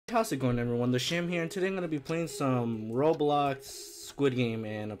How's it going, everyone? The Shim here, and today I'm going to be playing some Roblox Squid Game,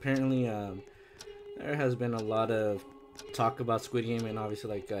 and apparently there has been a lot of talk about Squid Game, and obviously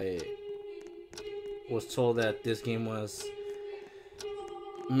like I was told that this game was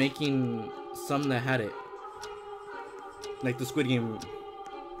making something that had it, like the Squid Game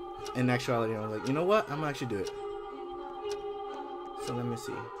in actuality. I was like, you know what, I'm gonna actually do it. So let me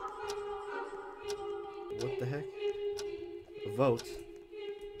see. What the heck? Vote.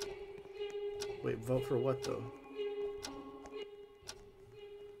 Wait, vote for what though?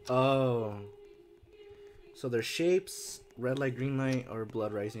 Oh. So there's shapes, red light, green light, or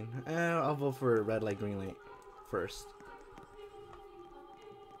blood rising. I'll vote for red light, green light first.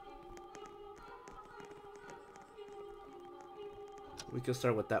 We can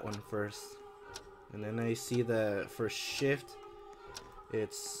start with that one first. And then I see the first shift.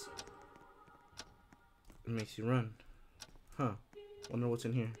 It makes you run. Huh. Wonder what's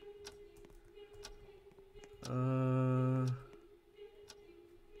in here.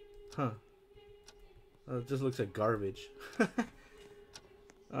 It just looks like garbage.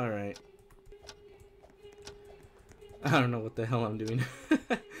 Alright. I don't know what the hell I'm doing.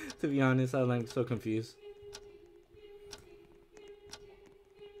 To be honest, I'm so confused.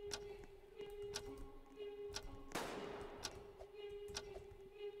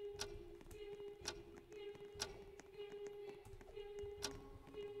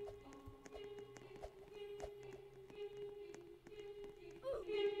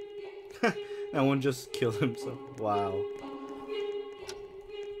 That one just killed himself. Wow.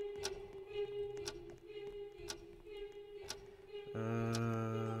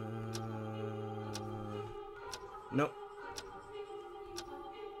 Nope.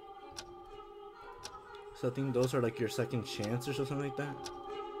 So I think those are like your second chances or something like that.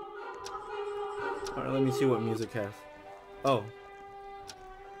 Alright, let me see what music has. Oh.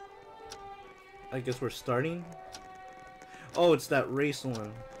 I guess we're starting. Oh, it's that race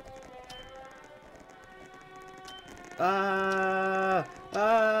one.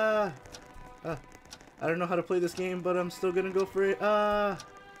 I don't know how to play this game, but I'm still gonna go for it.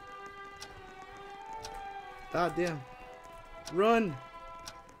 Damn. Run!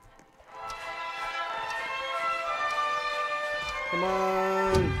 Come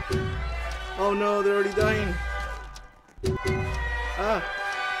on! Oh no, they're already dying!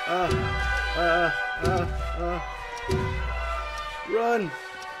 Run!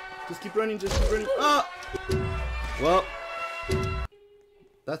 Just keep running, just keep running. Well,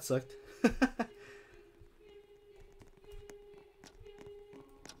 that sucked.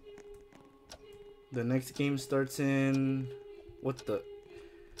 The next game starts in what the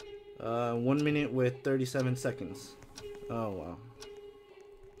 1 minute with 37 seconds. Oh wow.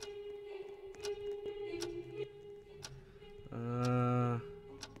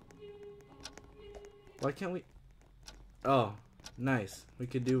 Why can't we? Oh, nice. We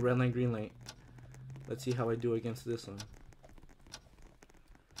could do red light, green light. Let's see how I do against this one.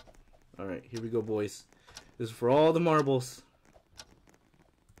 Alright, here we go, boys. This is for all the marbles.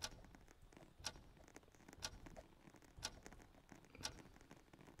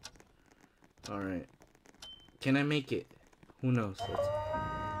 Alright. Can I make it? Who knows?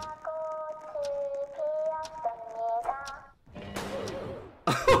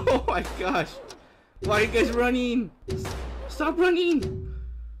 Oh my gosh! Why are you guys running? Stop running!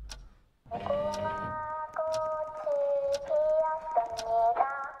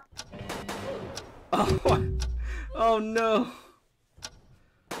 Oh no!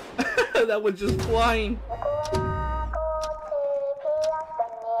 That was just flying.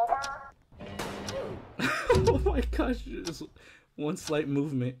 Oh my gosh! Just one slight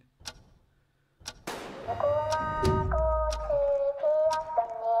movement.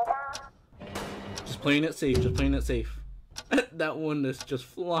 Just playing it safe. Just playing it safe. That one is just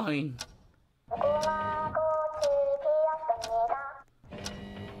flying.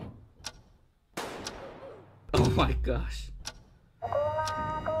 Oh my gosh.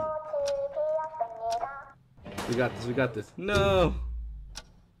 We got this, we got this. No!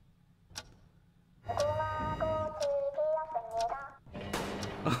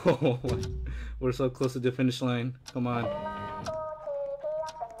 Oh, we're so close to the finish line. Come on.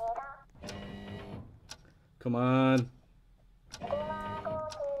 Come on.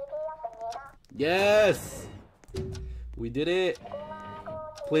 Yes! We did it!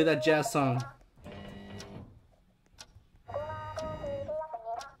 Play that jazz song.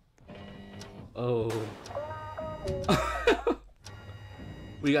 Oh.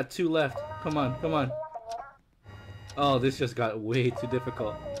 We got 2 left. Come on, come on. Oh, this just got way too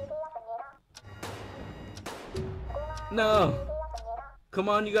difficult. No! Come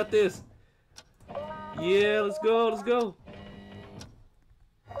on, you got this. Yeah, let's go, let's go.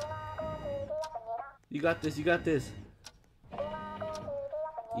 You got this, you got this.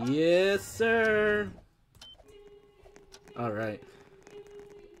 Yes, sir. Alright.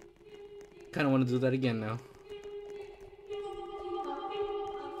 Kind of want to do that again now.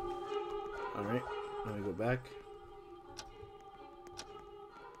 Alright, let me go back.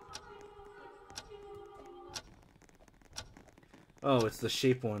 Oh, it's the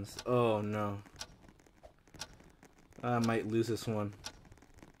shape ones. Oh no. I might lose this one.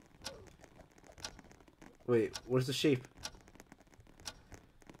 Wait, where's the shape?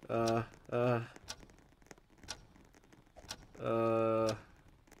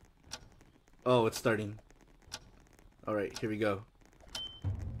 Oh, it's starting. Alright, here we go.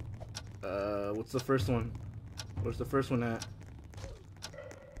 What's the first one? Where's the first one at?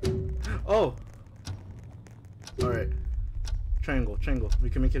 Oh! Alright. Triangle, triangle. We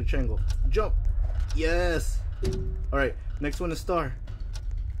can make it a triangle. Jump! Yes! Alright, next one is star.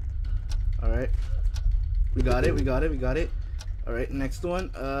 Alright. We got it, we got it, we got it. Alright, next one.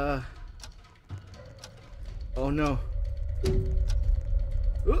 Oh no.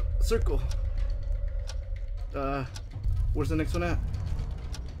 Ooh, circle. Where's the next one at?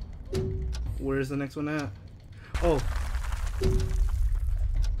 Where's the next one at? Oh.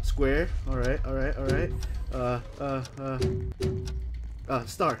 Square. Alright, alright, alright.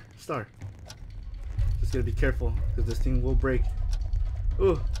 Star. Star. Just gotta be careful, because this thing will break.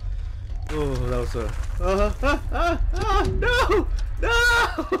 Ooh. Oh, that was a... no!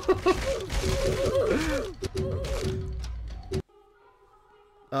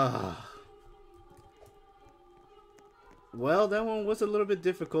 No! Well, that one was a little bit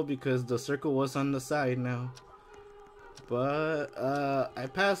difficult because the circle was on the side now. But, I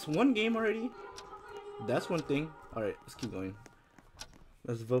passed one game already. That's one thing. Alright, let's keep going.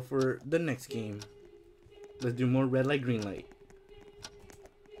 Let's vote for the next game. Let's do more red light, green light.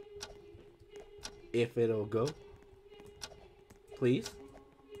 If it'll go. Please.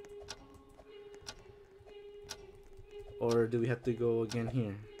 Or do we have to go again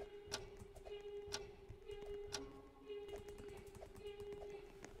here?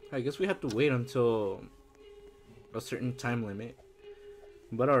 I guess we have to wait until a certain time limit.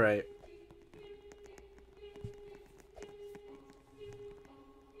 But alright.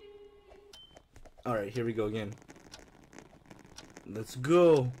 Alright, here we go again. Let's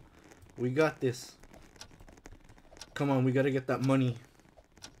go. We got this. Come on, we gotta get that money.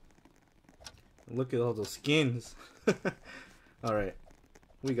 Look at all those skins. Alright,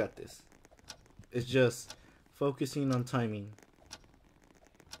 we got this. It's just focusing on timing.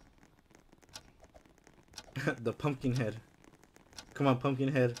 The pumpkin head. Come on,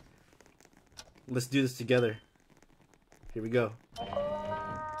 pumpkin head. Let's do this together. Here we go.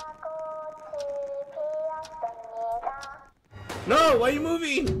 No, why are you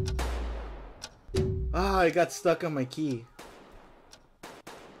moving? Ah, I got stuck on my key.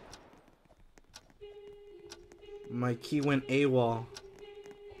 My key went AWOL.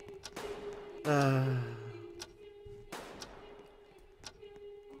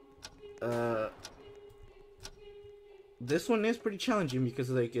 This one is pretty challenging because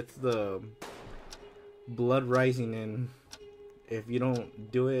like it's the blood rising, and if you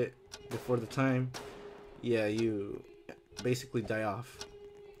don't do it before the time, yeah, you basically die off.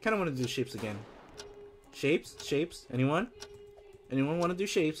 Kind of want to do shapes again. Shapes? Shapes? Anyone? Anyone want to do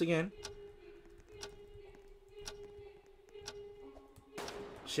shapes again?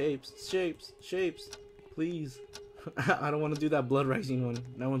 Shapes, shapes, shapes. Please. I don't want to do that blood rising one.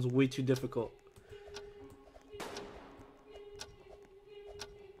 That one's way too difficult.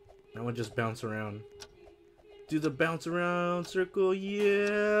 That one just bounce around. Do the bounce around circle.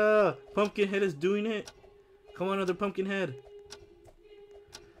 Yeah. Pumpkinhead is doing it. Come on, other Pumpkinhead.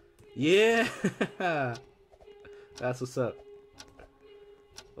 Yeah. That's what's up.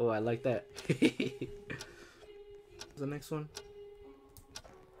 Oh, I like that. The next one.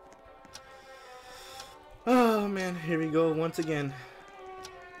 Oh man, here we go once again.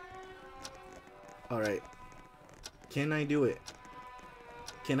 Alright. Can I do it?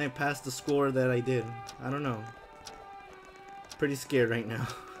 Can I pass the score that I did? I don't know. Pretty scared right now.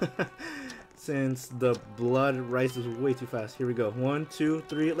 Since the blood rises way too fast. Here we go. 1, 2,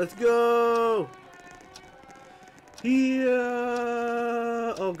 3. Let's go!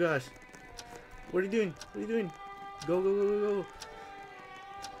 Yeah! Oh gosh. What are you doing? What are you doing? Go, go, go, go, go.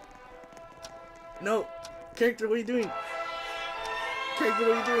 No! Character, what are you doing? Character,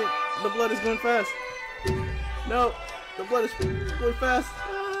 what are you doing? The blood is going fast. No! The blood is going fast.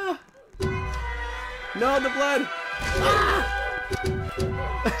 Ah. No, the blood! Ah.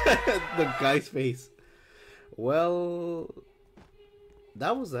 The guy's face. Well,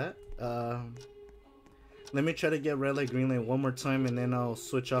 that was that. Let me try to get red light, green light one more time, and then I'll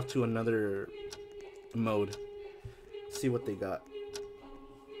switch off to another mode. See what they got.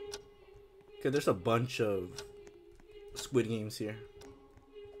 Okay, there's a bunch of Squid Games here.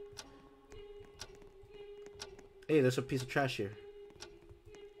 Hey, there's a piece of trash here.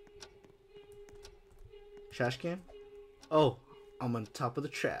 Trash can? Oh, I'm on top of the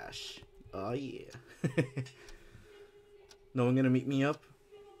trash. Oh yeah. No one gonna meet me up?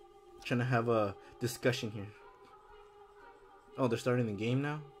 Trying to have a discussion here. Oh, they're starting the game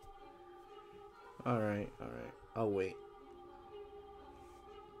now? Alright, alright. I'll wait.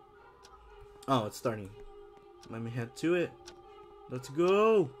 Oh, it's starting. Let me head to it. Let's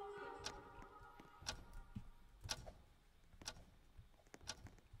go!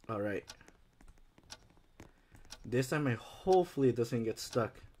 Alright. This time hopefully it doesn't get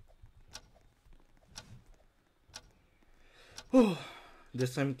stuck. Oh,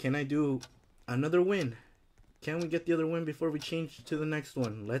 this time can I do another win? Can we get the other win before we change to the next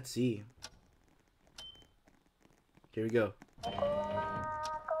one? Let's see. Here we go.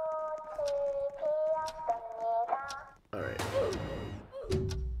 Alright.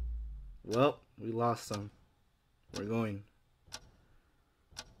 Well, we lost some. We're going.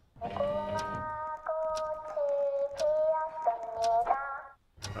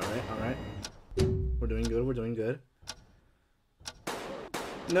 Alright. We're doing good, we're doing good.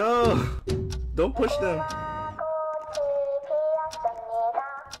 No! Don't push them!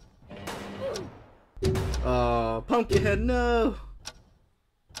 Oh, Pumpkinhead, no!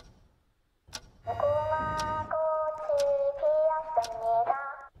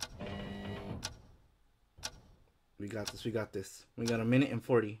 We got this, we got this. We got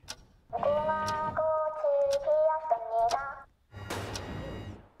 1:40.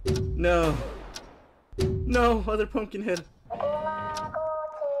 No! No, other Pumpkinhead!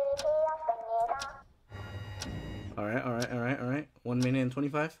 Alright.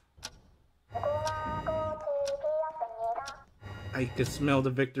 1:25. I can smell the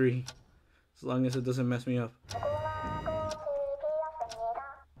victory. As long as it doesn't mess me up.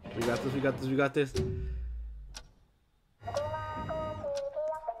 We got this.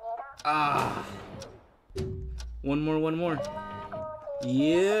 Ah! One more.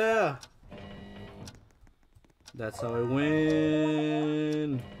 Yeah! That's how I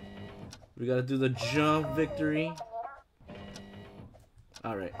win! We gotta do the jump victory.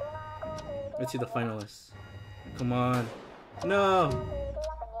 Alright. Let's see the finalists. Come on. No!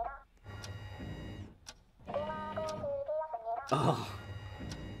 Oh!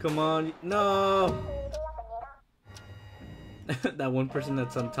 Come on. No! That one person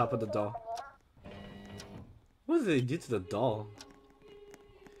that's on top of the doll. What did they do to the doll?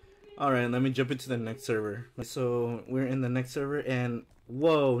 Alright, let me jump into the next server. So, we're in the next server and...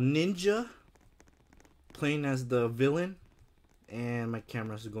 Whoa, Ninja? Playing as the villain? And my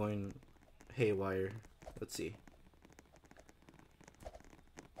camera's going haywire. Let's see.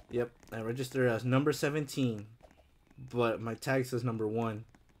 Yep, I registered as number 17. But my tag says number 1.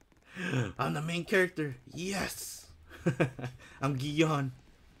 I'm the main character. Yes! I'm Guion.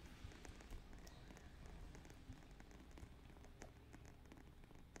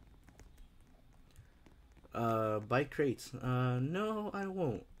 Buy crates. No, I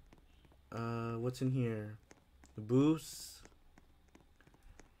won't. What's in here? The boost.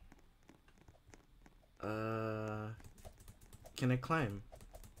 Can I climb?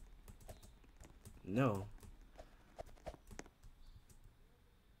 No.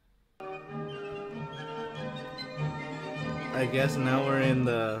 I guess now we're in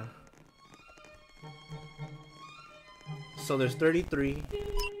the... So there's 33.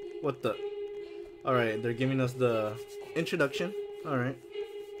 What the... Alright, they're giving us the introduction. Alright.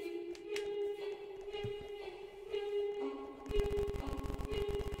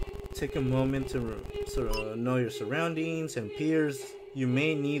 Take a moment to sort of know your surroundings and peers. You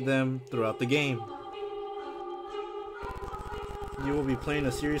may need them throughout the game. You will be playing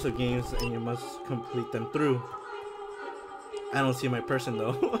a series of games and you must complete them through. I don't see my person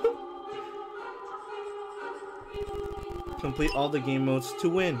though. Complete all the game modes to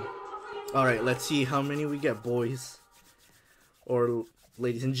win. Alright, let's see how many we get, boys. Or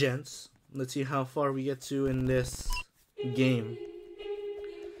ladies and gents. Let's see how far we get to in this game.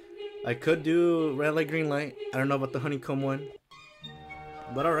 I could do red light, green light. I don't know about the honeycomb one.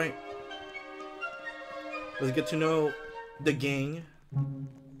 But alright. Let's get to know the gang.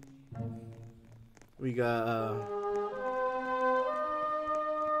 We got...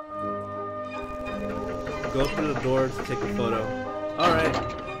 go through the door to take a photo. Alright.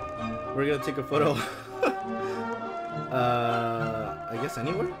 We're gonna take a photo. I guess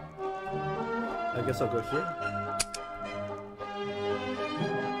anywhere? I guess I'll go here.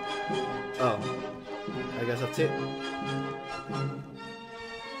 Oh. I guess that's it.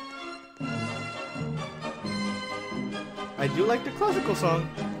 I do like the classical song.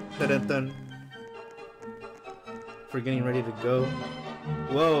 Dun-dun-dun. For getting ready to go.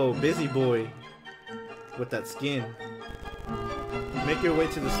 Whoa, busy boy. With that skin. Make your way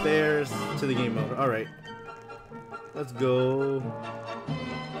to the stairs to the game mode. Alright. Let's go.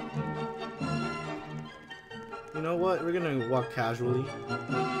 You know what? We're gonna walk casually.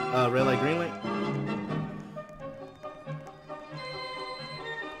 Red light, green light.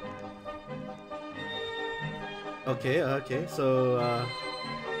 Okay, okay. So,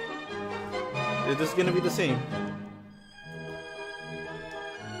 is this gonna be the same?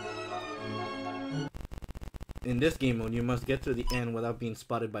 In this game mode, you must get to the end without being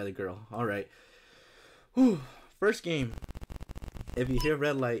spotted by the girl. Alright. First game. If you hear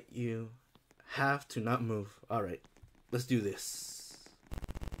red light, you have to not move. Alright. Let's do this.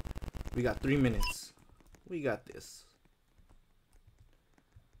 We got 3 minutes. We got this.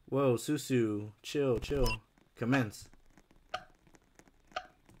 Whoa, Susu. Chill, chill. Commence.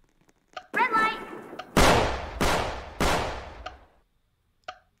 Red light.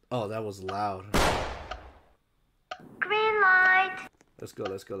 Oh, that was loud. Green light. Let's go,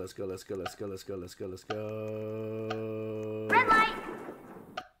 let's go, let's go, let's go, let's go, let's go, let's go, let's go. Red light.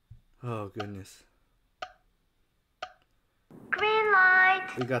 Oh, goodness. Green light.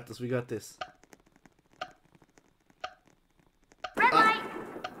 We got this, we got this. Red light.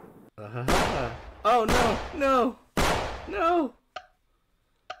 Oh, no, no, no.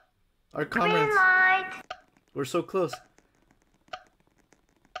 Our Green comrades. light. We're so close.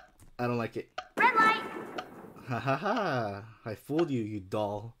 I don't like it. Red light. Ha ha ha. I fooled you, you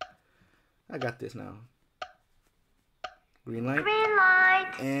doll. I got this now. Green light. Green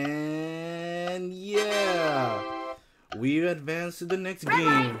light. And yeah. We advance to the next Red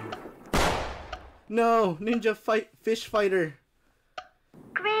game. No, ninja fight fish fighter.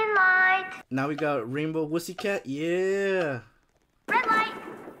 Green light. Now we got rainbow wussy cat. Yeah. Red light.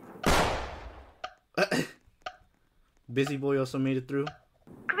 Busy boy also made it through.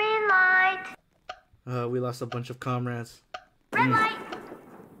 Green light. We lost a bunch of comrades. Red light.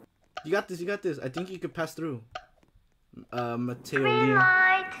 You got this, you got this. I think you could pass through. Mateo Green Leon.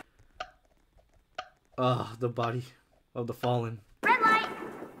 light. The body of the fallen. Red light.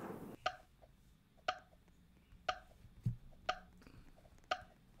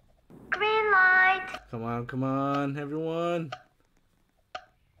 Green light. Come on, everyone.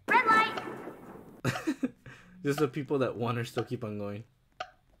 Red light. Just the people that want to still keep on going.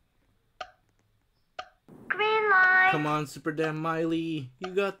 Green light. Come on, Super Damn Miley. You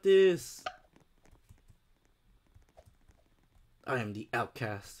got this. I am the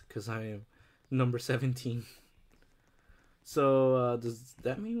outcast because I am number 17. So, does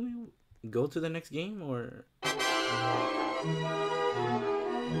that mean we go to the next game or?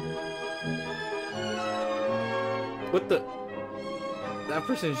 What the? That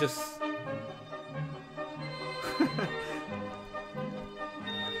person's just.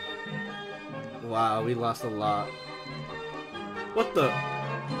 Wow, we lost a lot. What the?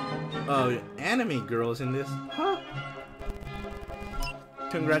 Oh, anime girls in this? Huh?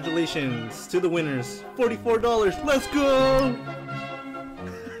 Congratulations to the winners. $44. Let's go!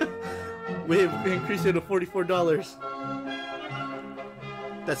 We've increased it to $44.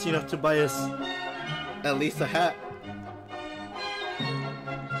 That's enough to buy us at least a hat.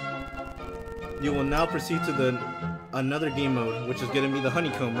 You will now proceed to the another game mode, which is gonna be the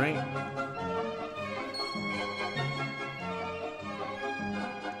honeycomb, right?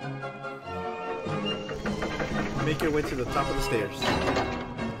 Make your way to the top of the stairs.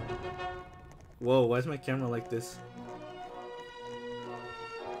 Whoa, why is my camera like this?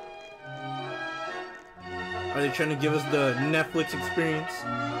 Are they trying to give us the Netflix experience?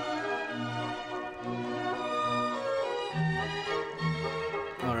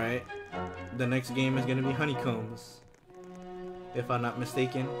 Alright. The next game is gonna be honeycombs. If I'm not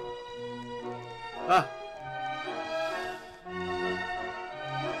mistaken. Ah!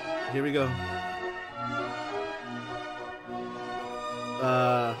 Here we go.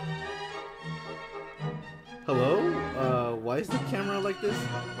 Hello? Why is the camera like this?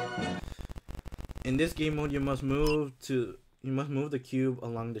 In this game mode, you must move the cube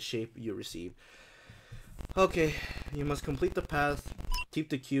along the shape you receive. Okay, you must complete the path, keep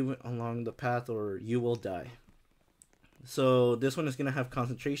the cube along the path, or you will die. So this one is gonna have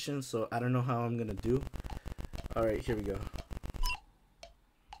concentration, so I don't know how I'm gonna do. Alright, here we go.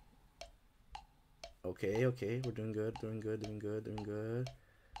 Okay, okay. We're doing good, doing good, doing good, doing good.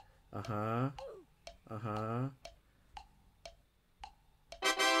 Uh-huh. Uh-huh.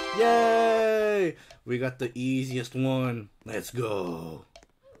 Yay! We got the easiest one. Let's go.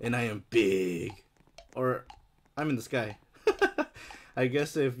 And I am big. Or, I'm in the sky. I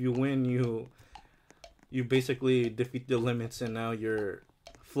guess if you win, you basically defeat the limits and now you're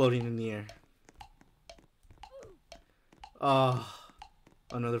floating in the air. Ah,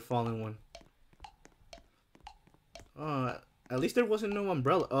 another fallen one. At least there wasn't no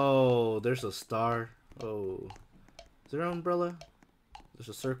umbrella. Oh, there's a star. Oh, is there an umbrella? There's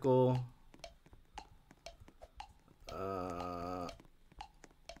a circle.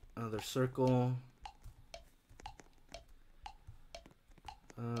 Another circle.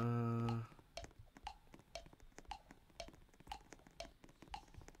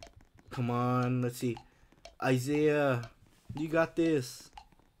 Come on, let's see. Isaiah, you got this.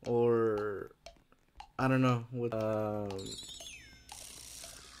 Or I don't know what.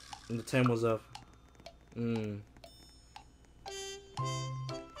 And the time was up.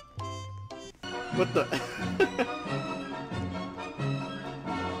 What the?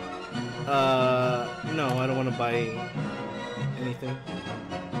 No, I don't want to buy anything.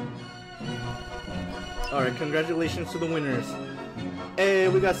 Alright, congratulations to the winners. Hey,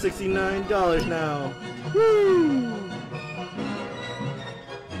 we got $69 now. Woo!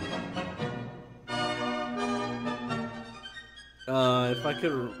 If I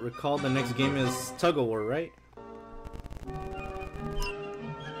could recall, the next game is Tug of War, right?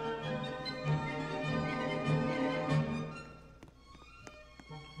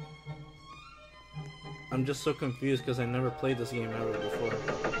 I'm just so confused because I never played this game ever before.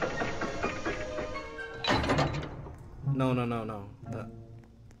 No.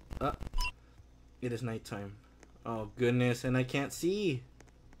 It is nighttime. Oh goodness, and I can't see.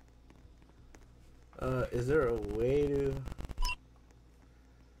 Is there a way to?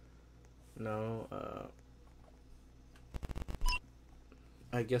 No.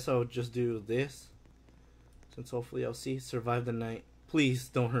 I guess I'll just do this. Since hopefully I'll see. Survive the night. Please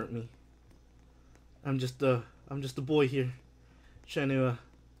don't hurt me. I'm just a boy here, trying to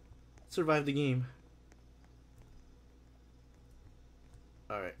survive the game.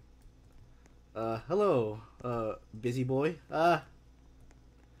 All right. Hello, busy boy.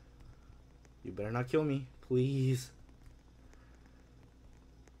 You better not kill me, please.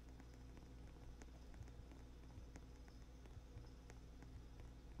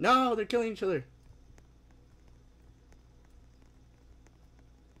 No, they're killing each other.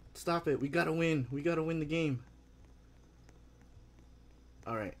 Stop it. We gotta win. We gotta win the game.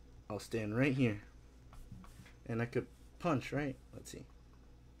 Alright. I'll stand right here. And I could punch, right? Let's see.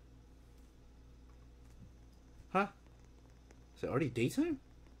 Huh? Is it already daytime?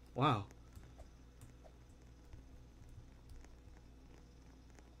 Wow.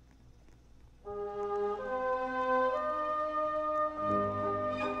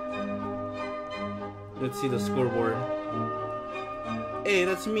 Let's see the scoreboard. Hey,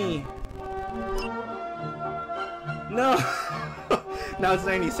 that's me. No. Now it's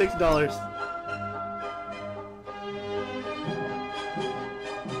 $96.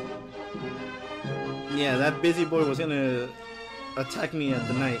 Yeah, that busy boy was gonna attack me at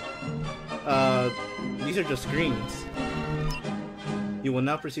the night. These are just screens. You will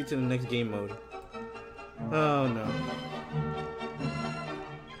now proceed to the next game mode. Oh no.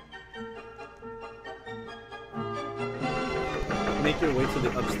 Make your way to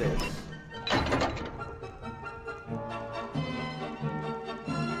the upstairs.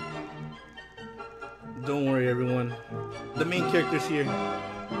 Don't worry, everyone. The main character's here.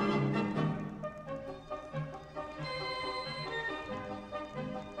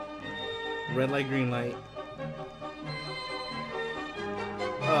 Red light, green light.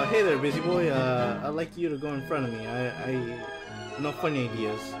 Hey there, busy boy. I'd like you to go in front of me. No funny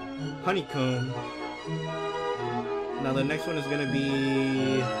ideas. Honeycomb. Now the next one is gonna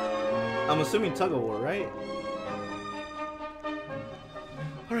be, I'm assuming Tug of War, right?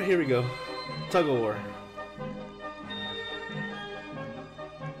 Alright, here we go. Tug of War.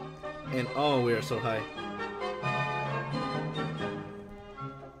 And oh, we are so high.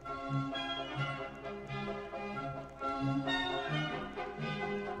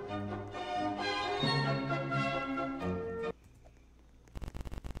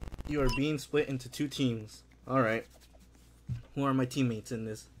 You are being split into two teams. Alright. Who are my teammates in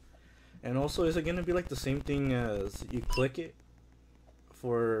this? And also, is it gonna be like the same thing as you click it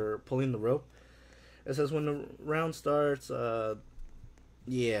for pulling the rope? It says when the round starts,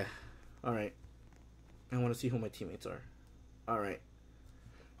 yeah. Alright. I want to see who my teammates are. Alright.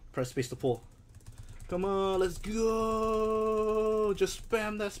 Press space to pull. Come on, let's go. Just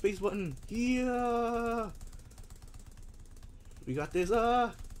spam that space button. Yeah. We got this.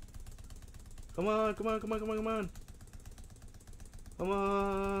 Come on, come on, come on, come on, come on. Come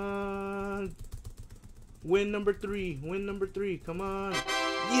on. Win number 3. Win number 3. Come on.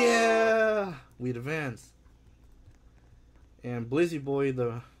 Yeah. We'd advance. And Blizzy Boy,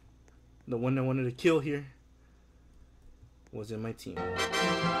 the one that wanted to kill here, was in my team.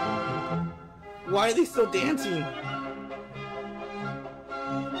 Why are they still dancing?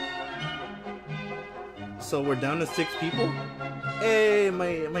 So we're down to 6 people. Hey,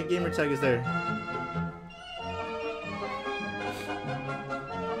 my gamer tag is there.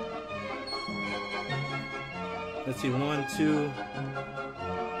 Let's see, 1, 2.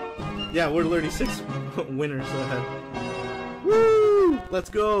 Yeah, we're literally 6 winners ahead. Woo! Let's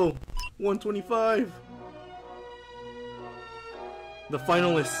go. 125. The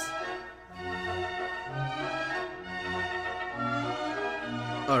finalists.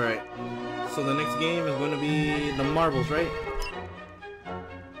 Alright, so the next game is going to be the marbles, right?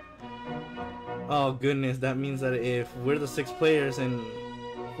 Oh goodness, that means that if we're the 6 players and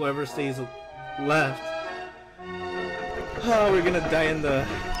whoever stays left, oh, we're gonna die in the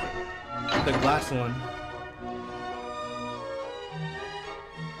glass one.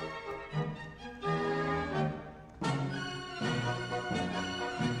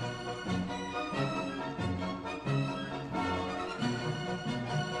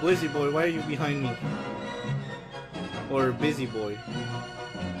 Blizzy Boy, why are you behind me? Or Busy Boy?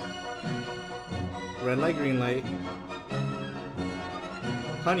 Red light, green light.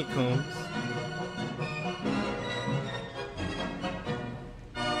 Honeycombs.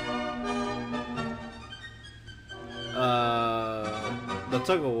 The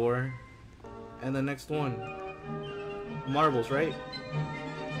tug of war. And the next one. Marbles, right?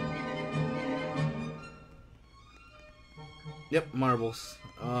 Yep, marbles.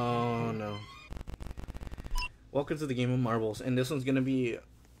 Oh no. Welcome to the game of marbles, and this one's gonna be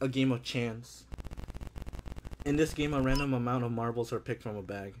a game of chance. In this game, a random amount of marbles are picked from a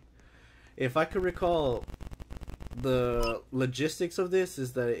bag. If I could recall, the logistics of this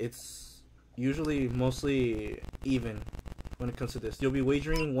is that it's usually mostly even when it comes to this. You'll be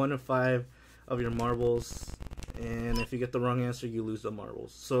wagering 1 of 5 of your marbles, and if you get the wrong answer, you lose the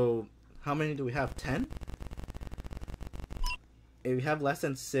marbles. So, how many do we have? 10? If you have less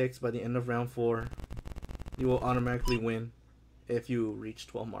than 6 by the end of round 4, you will automatically win if you reach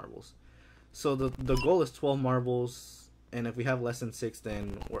 12 marbles. So the goal is 12 marbles, and if we have less than 6,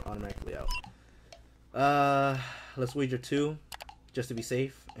 then we're automatically out. Let's wager 2, just to be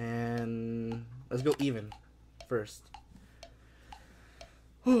safe, and let's go even first.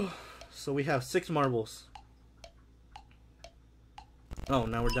 So we have 6 marbles. Oh,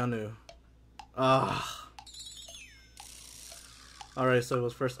 now we're down to... Alright, so it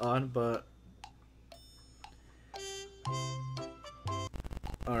was first odd, but...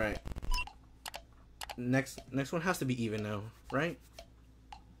 Alright. Next one has to be even now, right?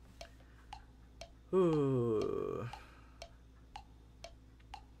 Ooh.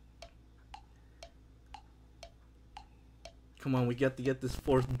 Come on, we get to get this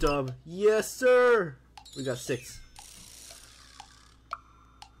 4th dub. Yes, sir! We got 6.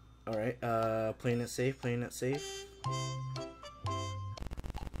 Alright, playing it safe, playing it safe.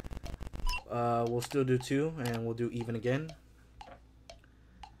 We'll still do 2, and we'll do even again.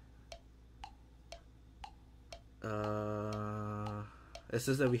 It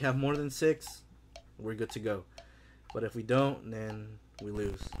says that we have more than 6, we're good to go. But if we don't, then we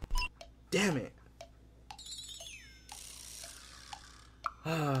lose. Damn it!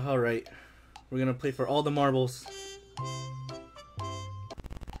 Alright, we're gonna play for all the marbles.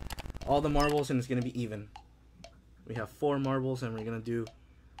 All the marbles, and it's gonna be even. We have 4 marbles, and we're gonna do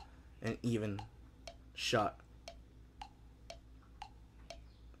an even shot.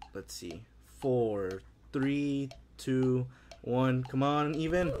 Let's see. 4, 3, 2, 1. Come on,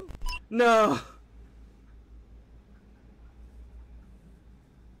 even. No!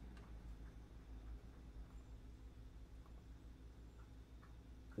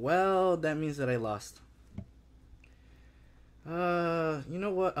 Well, that means that I lost. You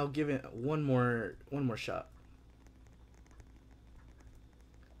know what? I'll give it one more shot.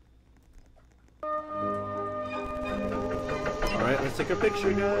 Alright, let's take a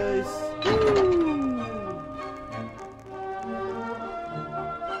picture, guys. Woo!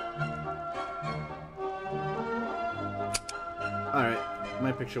 Alright,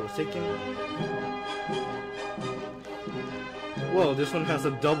 my picture was taken. Whoa, this one has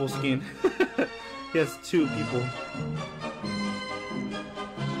a double skin. He has 2 people.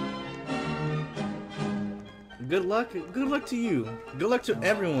 Good luck. Good luck to you. Good luck to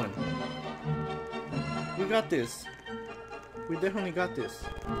everyone. We got this. We definitely got this.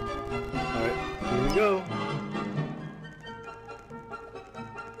 Alright, here we go.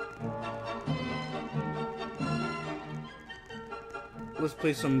 Let's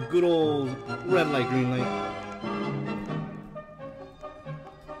play some good old red light, green light.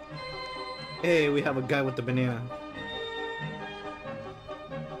 Hey, we have a guy with the banana.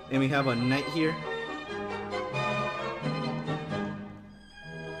 And we have a knight here.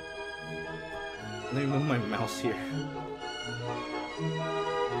 Let me move my mouse here.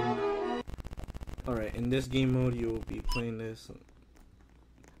 Alright, in this game mode you will be playing this.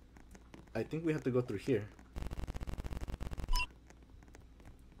 I think we have to go through here.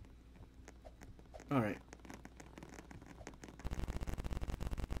 Alright.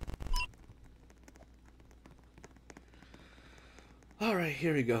 Alright,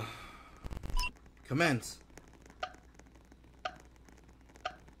 here we go. Commence.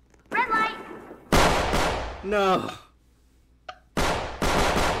 Red light. No.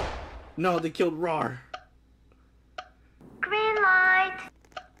 No, they killed Rar. Green light.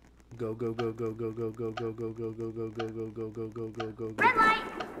 Go go go go go go go go go go go go go go go go go go go go. Red light.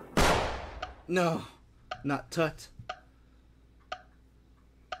 No, not Tut.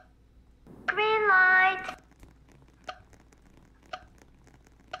 Green light.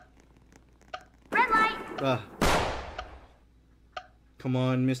 Red light. Come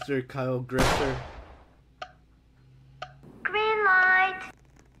on, Mr. Kyle Gresser. Green light.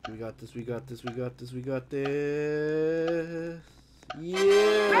 We got this, we got this, we got this, we got this.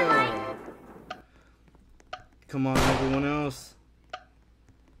 Yeah! Come on, everyone else.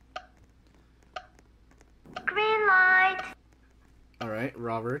 Green light. Alright,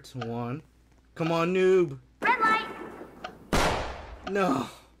 Robert, one. Come on, noob. Red light. No.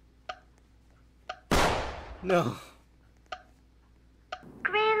 No.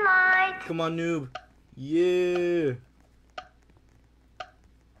 Green light. Come on, noob. Yeah.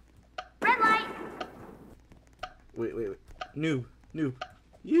 Red light. Wait, wait, wait. Noob. Noob.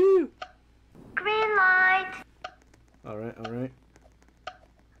 You. Green light. Alright, alright.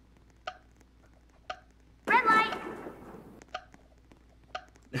 Red light.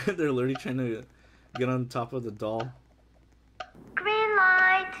 They're literally trying to get on top of the doll. Green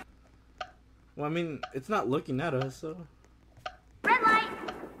light. Well, I mean, it's not looking at us, so... Red light.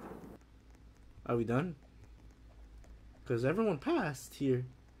 Are we done? Because everyone passed here.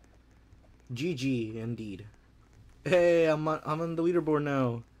 GG, indeed. Hey, I'm on the leaderboard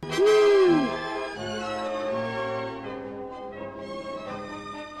now. Woo!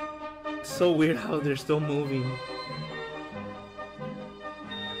 So weird how they're still moving.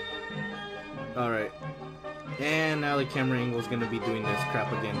 Alright. And now the camera angle is going to be doing this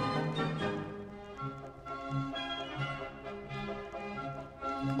crap again.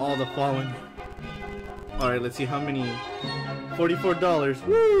 All the fallen. Alright, let's see how many. $44.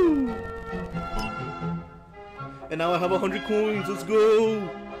 Woo! And now I have 100 coins. Let's go!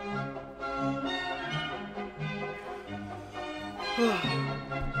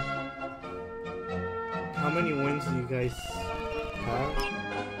 How many wins do you guys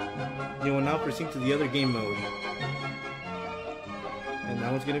have? You will now proceed to the other game mode. And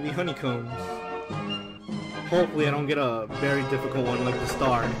that one's gonna be honeycombs. Hopefully I don't get a very difficult one like the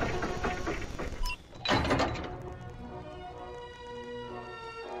star.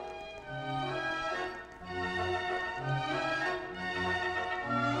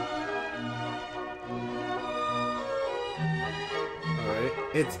 Alright,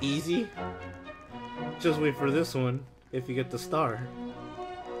 it's easy. Just wait for this one if you get the star.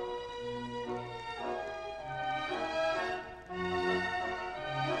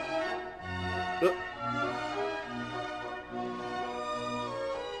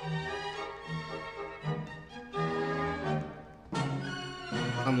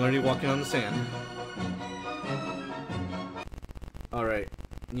 I'm literally walking on the sand. Alright,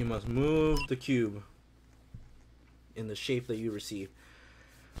 you must move the cube in the shape that you receive.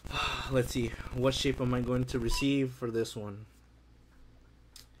 Let's see, what shape am I going to receive for this one?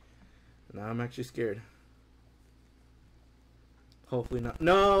 Now I'm actually scared. Hopefully not.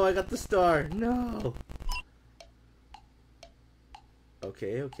 No, I got the star. No.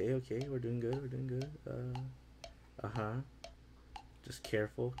 Okay, okay, okay. We're doing good. We're doing good. Uh-huh. Just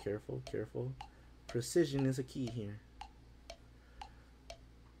careful, careful, careful. Precision is a key here.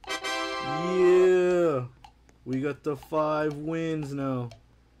 Yeah. We got the 5 wins now.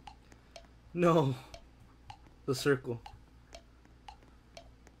 No. The circle.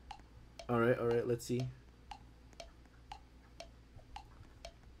 Alright, alright, let's see.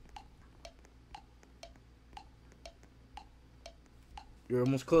 You're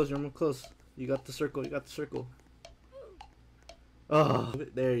almost close. You're almost close. You got the circle. You got the circle. Oh,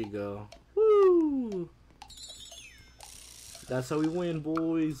 there you go. Woo! That's how we win,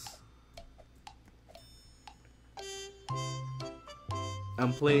 boys.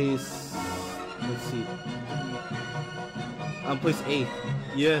 I'm place. Let's see. I'm place 8th.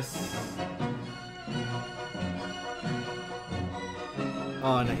 Yes.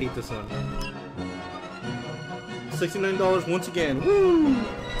 Oh, and I hate this one. $69 once again. Woo!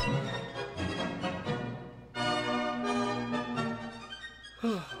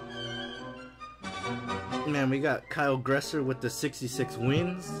 Man, we got Kyle Gresser with the 66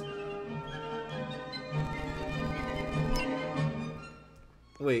 wins.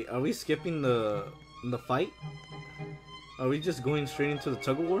 Wait, are we skipping the fight? Are we just going straight into the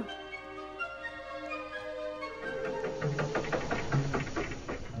tug of war?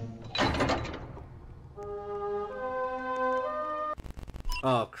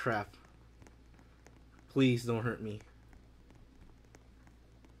 Oh crap. Please don't hurt me.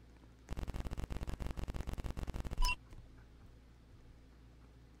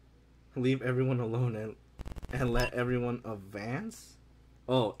 Leave everyone alone and let everyone advance?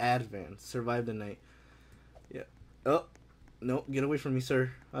 Oh, advance. Survive the night. Yeah. Oh, no, get away from me,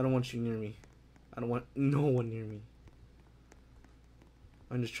 sir. I don't want you near me. I don't want no one near me.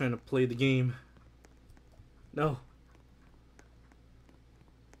 I'm just trying to play the game. No.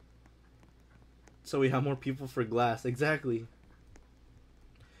 So we have more people for glass. Exactly.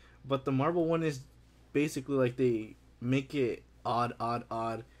 But the marble one is basically like they make it odd,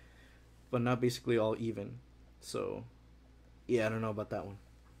 but not basically all even. So, yeah, I don't know about that one.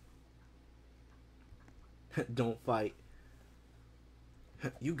 Don't fight.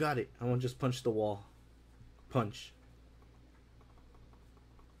 You got it. I want to just punch the wall. Punch.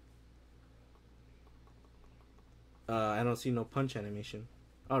 I don't see no punch animation.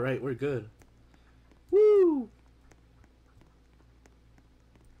 Alright, we're good. Woo!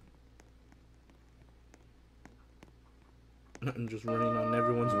 I'm just running on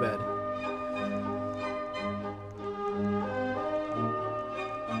everyone's bed.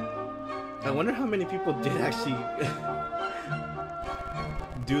 I wonder how many people did actually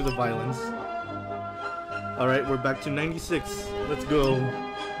do the violence. Alright, we're back to 96. Let's go.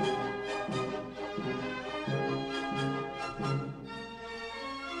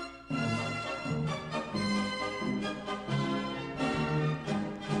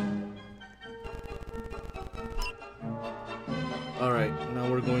 Alright, now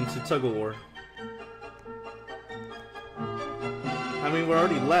we're going to tug of war. I mean, we're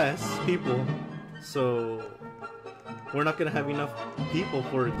already less people, so we're not gonna have enough people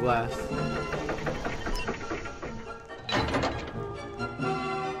for glass.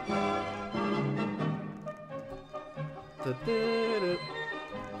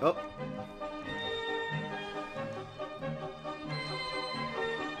 Oh.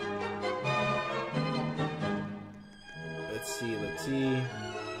 Let's see.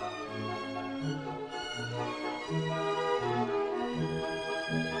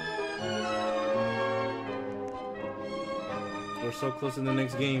 We're so close in the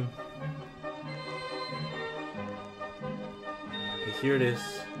next game. Okay, here it is.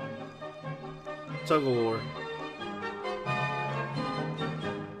 Tug of war.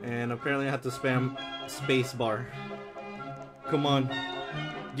 And apparently I have to spam space bar. Come on.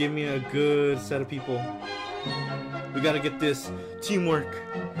 Give me a good set of people. We gotta get this. Teamwork.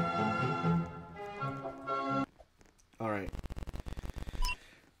 Alright.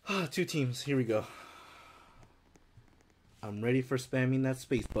 2 teams. Here we go. I'm ready for spamming that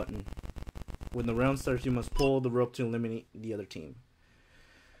space button. When the round starts, you must pull the rope to eliminate the other team.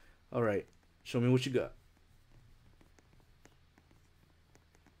 Alright. Show me what you got.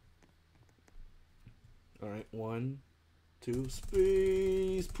 Alright. 1, 2,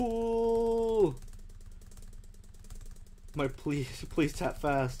 space pull! Please tap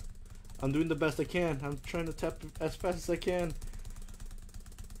fast. I'm doing the best I can. I'm trying to tap as fast as I can.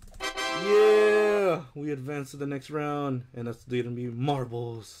 Yeah! We advance to the next round. And that's gonna be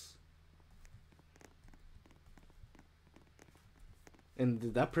marbles. And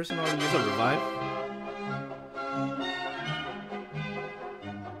did that person already use a revive?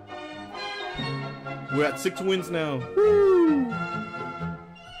 We're at 6 wins now. Woo!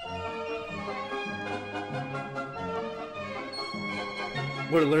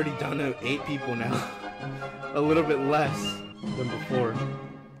 We're already down to 8 people now. A little bit less than before.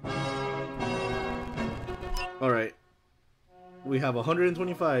 Alright. We have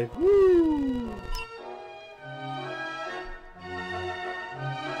 125. Woo!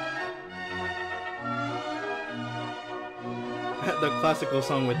 the classical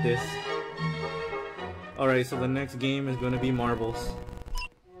song with this. Alright, so the next game is going to be marbles.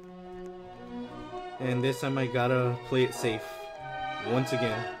 And this time I gotta play it safe. Once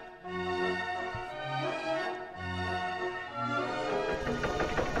again.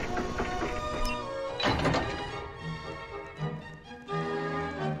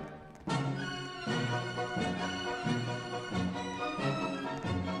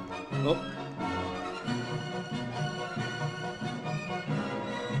 Oh.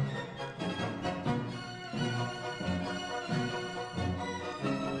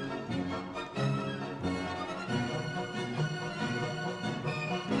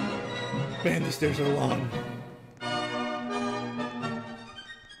 Man, these stairs are long.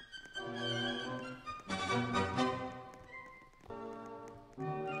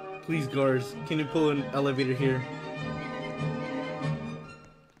 Please, guards, can you pull an elevator here?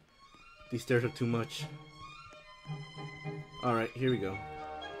 These stairs are too much. Alright, here we go.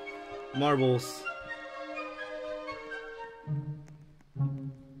 Marbles.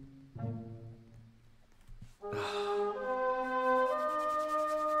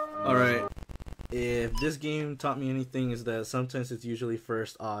 Alright. If this game taught me anything, is that sometimes it's usually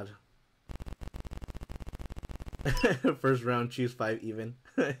first odd. First round, choose 5 even.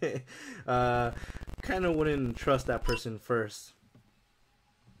 Kind of wouldn't trust that person first.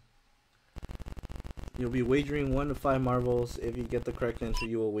 You'll be wagering 1 to 5 marbles. If you get the correct answer,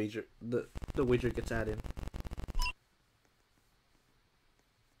 you will wager. The wager gets added.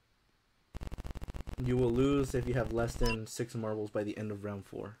 You will lose if you have less than 6 marbles by the end of round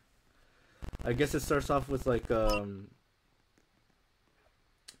 4. I guess it starts off with like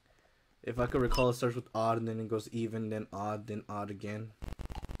if I could recall, it starts with odd and then it goes even, then odd again.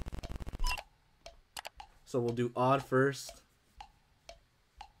 So we'll do odd first.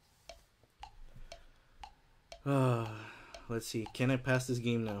 Let's see. Can I pass this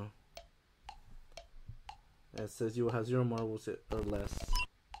game now? It says you will have 0 marbles or less.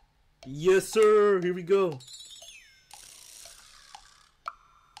 Yes, sir. Here we go.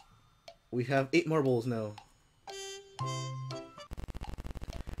 We have 8 marbles now.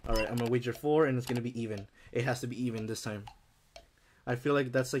 Alright, I'm gonna wager 4 and it's gonna be even. It has to be even this time. I feel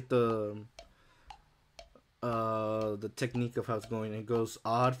like that's like the technique of how it's going. It goes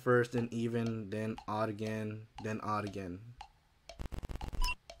odd first, then even, then odd again, then odd again.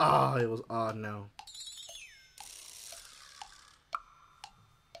 Ah, it was odd now.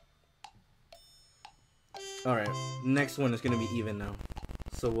 Alright, next one is gonna be even now.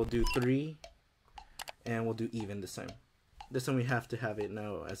 So we'll do 3 and we'll do even this time. This time we have to have it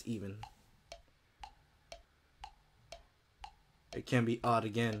now as even. It can be odd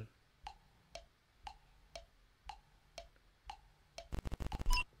again.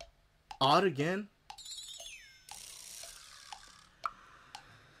 Odd again?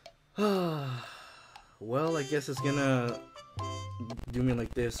 Well, I guess it's gonna do me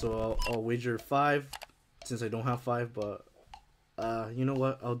like this, so I'll wager 5 since I don't have 5, but you know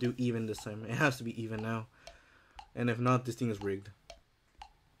what? I'll do even this time. It has to be even now. And if not, this thing is rigged.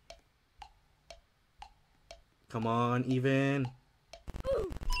 Come on, even.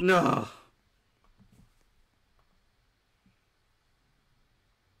 No.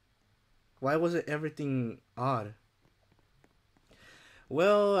 Why was it everything odd?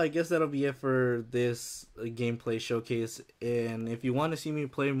 Well, I guess that'll be it for this gameplay showcase. And if you want to see me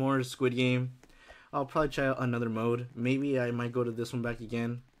play more Squid Game, I'll probably try out another mode. Maybe I might go to this one back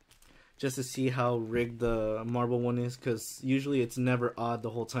again, just to see how rigged the marble one is, because usually it's never odd the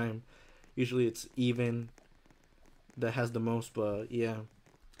whole time. Usually it's even that has the most, but yeah.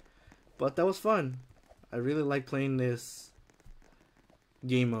 But that was fun. I really like playing this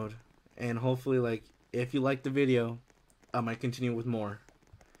game mode. And hopefully, like, if you like the video, I might continue with more.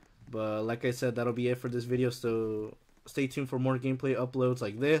 But like I said, that'll be it for this video, so stay tuned for more gameplay uploads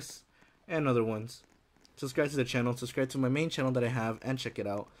like this and other ones. Subscribe to the channel, subscribe to my main channel that I have, and check it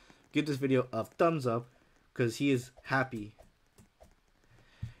out. Give this video a thumbs up, because he is happy.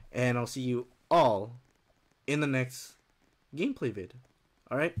 And I'll see you all in the next gameplay vid.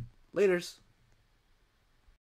 Alright, laters.